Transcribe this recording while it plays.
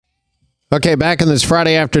Okay, back on this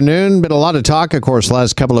Friday afternoon, been a lot of talk, of course,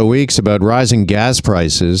 last couple of weeks about rising gas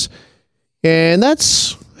prices. And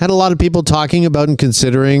that's had a lot of people talking about and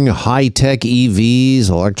considering high-tech EVs,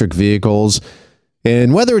 electric vehicles.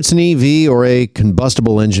 And whether it's an EV or a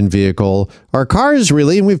combustible engine vehicle, our cars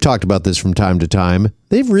really, and we've talked about this from time to time,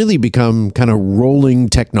 they've really become kind of rolling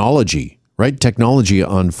technology, right? Technology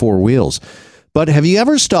on four wheels. But have you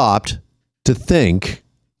ever stopped to think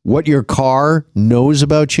what your car knows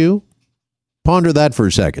about you? Ponder that for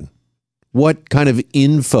a second. What kind of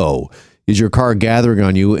info is your car gathering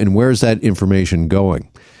on you, and where's that information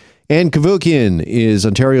going? Anne Cavoukian is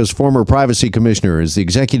Ontario's former privacy commissioner, is the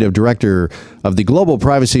executive director of the Global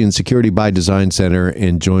Privacy and Security by Design Center,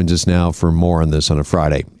 and joins us now for more on this on a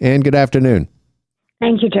Friday. Anne, good afternoon.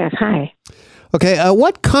 Thank you, Jeff. Hi. Okay,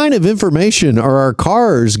 what kind of information are our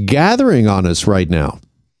cars gathering on us right now?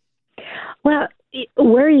 Well,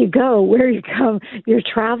 where you go, where you come, your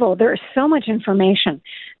travel, there's so much information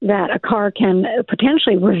that a car can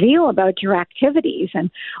potentially reveal about your activities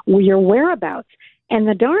and your whereabouts. And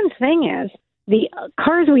the darn thing is, the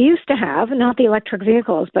cars we used to have, not the electric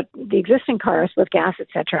vehicles, but the existing cars with gas,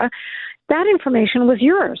 etc., that information was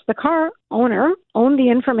yours. The car owner owned the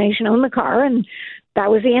information, owned the car, and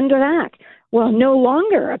that was the end of that. Well, no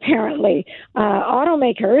longer, apparently.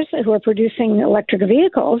 Automakers who are producing electric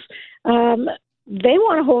vehicles, they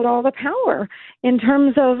want to hold all the power in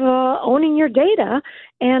terms of owning your data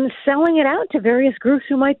and selling it out to various groups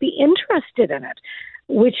who might be interested in it,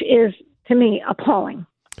 which is, to me, appalling.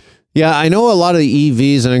 Yeah, I know a lot of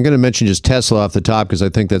EVs, and I'm going to mention just Tesla off the top because I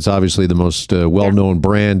think that's obviously the most well-known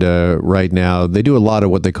brand right now. They do a lot of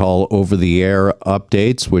what they call over-the-air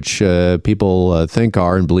updates, which people think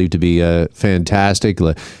are and believe to be fantastic.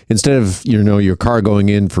 Instead of your car going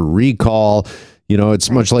in for recall, it's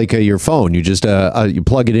much like your phone. You just you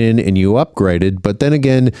plug it in and you upgrade it. But then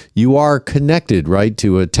again, you are connected, right,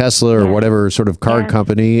 to a Tesla or whatever sort of car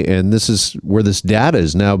company, and this is where this data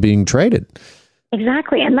is now being traded.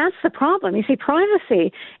 Exactly, and that's the problem. You see,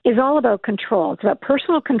 privacy is all about control. It's about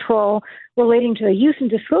personal control relating to the use and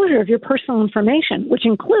disclosure of your personal information, which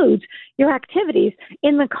includes your activities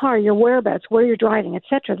in the car, your whereabouts, where you're driving,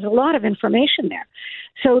 etc. There's a lot of information there.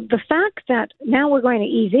 So the fact that now we're going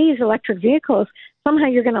to EVs, electric vehicles, somehow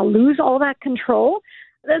you're going to lose all that control,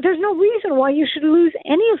 there's no reason why you should lose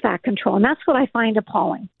any of that control, and that's what I find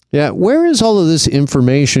appalling. Yeah, where is all of this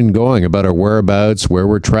information going about our whereabouts, where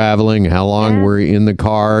we're traveling, how long we're in the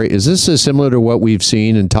car? Is this similar to what we've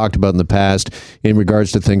seen and talked about in the past in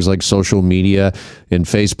regards to things like social media and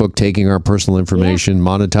Facebook taking our personal information,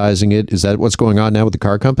 monetizing it? Is that what's going on now with the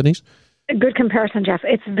car companies? A good comparison, Jeff.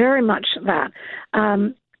 It's very much that.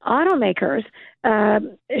 Automakers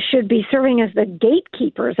should be serving as the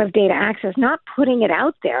gatekeepers of data access, not putting it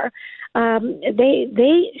out there.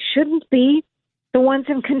 They shouldn't be the ones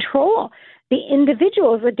in control. The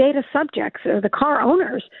individuals, the data subjects, or the car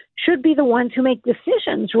owners should be the ones who make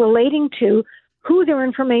decisions relating to who their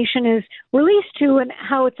information is released to and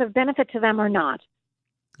how it's of benefit to them or not.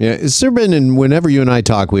 Yeah, has there been, and whenever you and I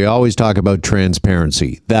talk, we always talk about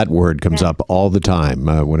transparency. That word comes up all the time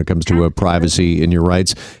when it comes to privacy and your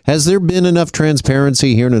rights. Has there been enough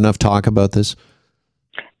transparency here and enough talk about this?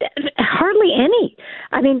 Hardly any.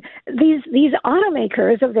 I mean, these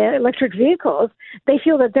automakers of the electric vehicles, they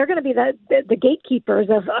feel that they're going to be the gatekeepers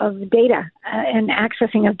of data and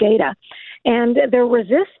accessing of data. And they're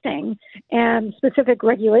resisting specific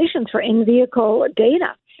regulations for in-vehicle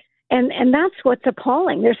data. And that's what's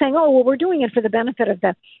appalling. They're saying, oh, well, we're doing it for the benefit of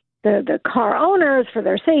the car owners, for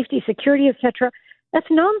their safety, security, etc. That's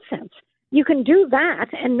nonsense. You can do that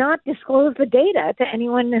and not disclose the data to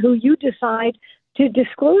anyone who you decide to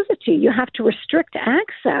disclose it to. You have to restrict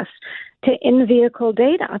access to in-vehicle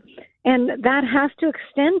data. And that has to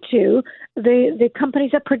extend to the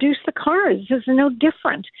companies that produce the cars. This is no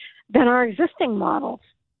different than our existing models.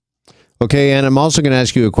 Okay, and I'm also going to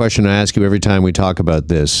ask you a question I ask you every time we talk about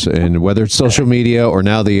this, and whether it's social media or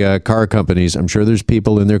now the car companies, I'm sure there's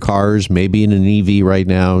people in their cars, maybe in an EV right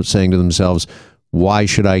now, saying to themselves, why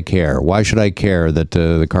should I care? Why should I care that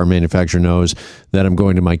the car manufacturer knows that I'm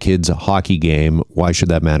going to my kid's hockey game? Why should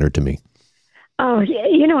that matter to me? Oh,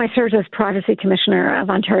 I served as privacy commissioner of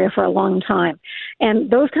Ontario for a long time,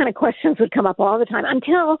 and those kind of questions would come up all the time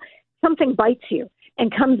until something bites you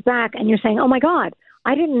and comes back and you're saying, oh, my God,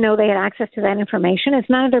 I didn't know they had access to that information. It's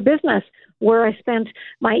none of their business where I spent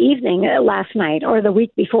my evening last night or the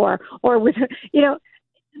week before or with,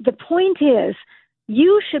 the point is,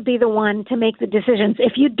 you should be the one to make the decisions.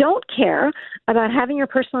 If you don't care about having your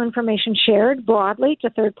personal information shared broadly to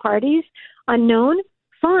third parties, unknown,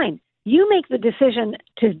 fine. you make the decision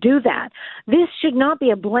to do that. This should not be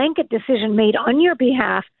a blanket decision made on your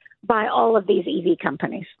behalf by all of these EV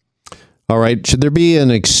companies. All right. Should there be an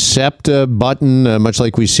accept button, much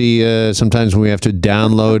like we see sometimes when we have to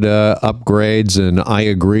download upgrades and I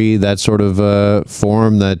agree, that sort of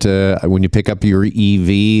form that when you pick up your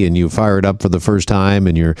EV and you fire it up for the first time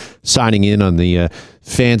and you're signing in on the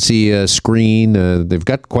fancy screen? They've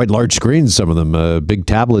got quite large screens, some of them, big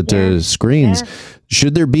tablet screens. Yeah.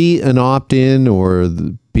 Should there be an opt-in or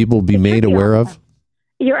people be made aware of?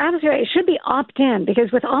 You're absolutely right. It should be opt-in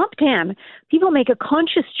because with opt-in, people make a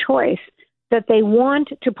conscious choice that they want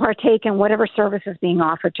to partake in whatever service is being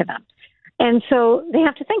offered to them. And so they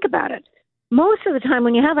have to think about it. Most of the time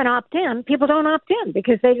when you have an opt-in, people don't opt in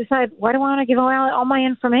because they decide, why do I want to give away all my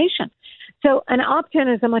information? So an opt-in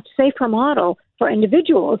is a much safer model for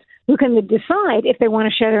individuals who can decide if they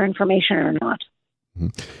want to share their information or not.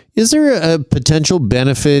 Is there a potential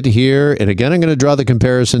benefit here? And again, I'm going to draw the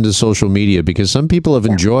comparison to social media because some people have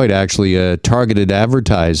enjoyed actually targeted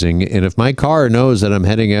advertising. And if my car knows that I'm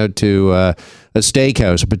heading out to a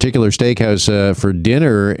steakhouse, a particular steakhouse for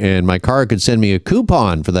dinner, and my car could send me a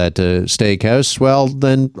coupon for that steakhouse, well,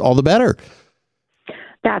 then all the better.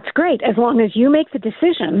 That's great, as long as you make the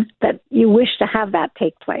decision that you wish to have that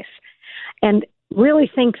take place. And really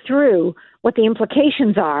think through what the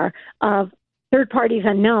implications are of third parties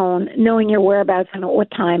unknown, knowing your whereabouts and at what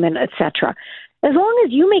time and et cetera. As long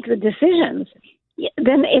as you make the decisions,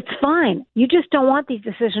 then it's fine. You just don't want these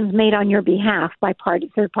decisions made on your behalf by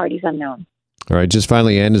third parties unknown. All right, just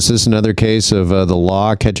finally, Ann, is this another case of the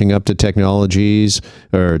law catching up to technology,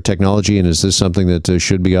 and is this something that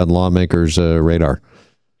should be on lawmakers' radar?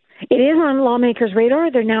 It is on lawmakers' radar.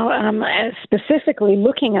 They're now specifically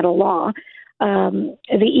looking at a law.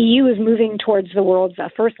 The EU is moving towards the world's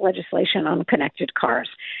first legislation on connected cars.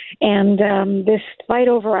 And this fight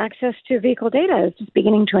over access to vehicle data is just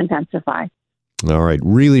beginning to intensify. All right.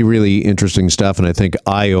 Really, really interesting stuff. And I think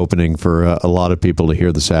eye-opening for a lot of people to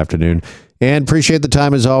hear this afternoon. And appreciate the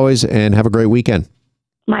time as always, and have a great weekend.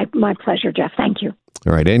 My pleasure, Jeff. Thank you.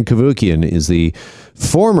 All right. Ann Cavoukian is the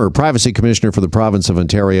former Privacy Commissioner for the province of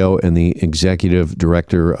Ontario and the Executive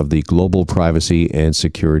Director of the Global Privacy and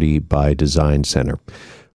Security by Design Center.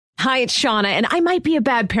 Hi, it's Shauna, and I might be a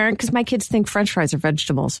bad parent because my kids think French fries are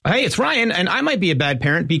vegetables. Hey, it's Ryan, and I might be a bad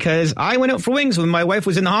parent because I went out for wings when my wife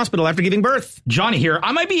was in the hospital after giving birth. Johnny here.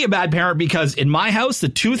 I might be a bad parent because in my house, the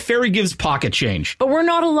tooth fairy gives pocket change. But we're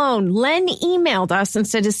not alone. Len emailed us and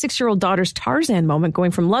said his 6-year-old daughter's Tarzan moment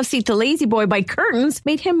going from love seat to lazy boy by curtains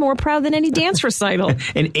made him more proud than any dance recital.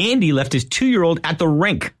 And Andy left his 2-year-old at the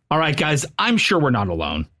rink. All right, guys, I'm sure we're not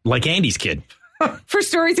alone. Like Andy's kid. For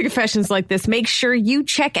stories and confessions like this, make sure you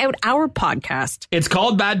check out our podcast. It's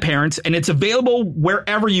called Bad Parents, and it's available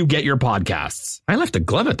wherever you get your podcasts. I left a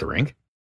glove at the rink.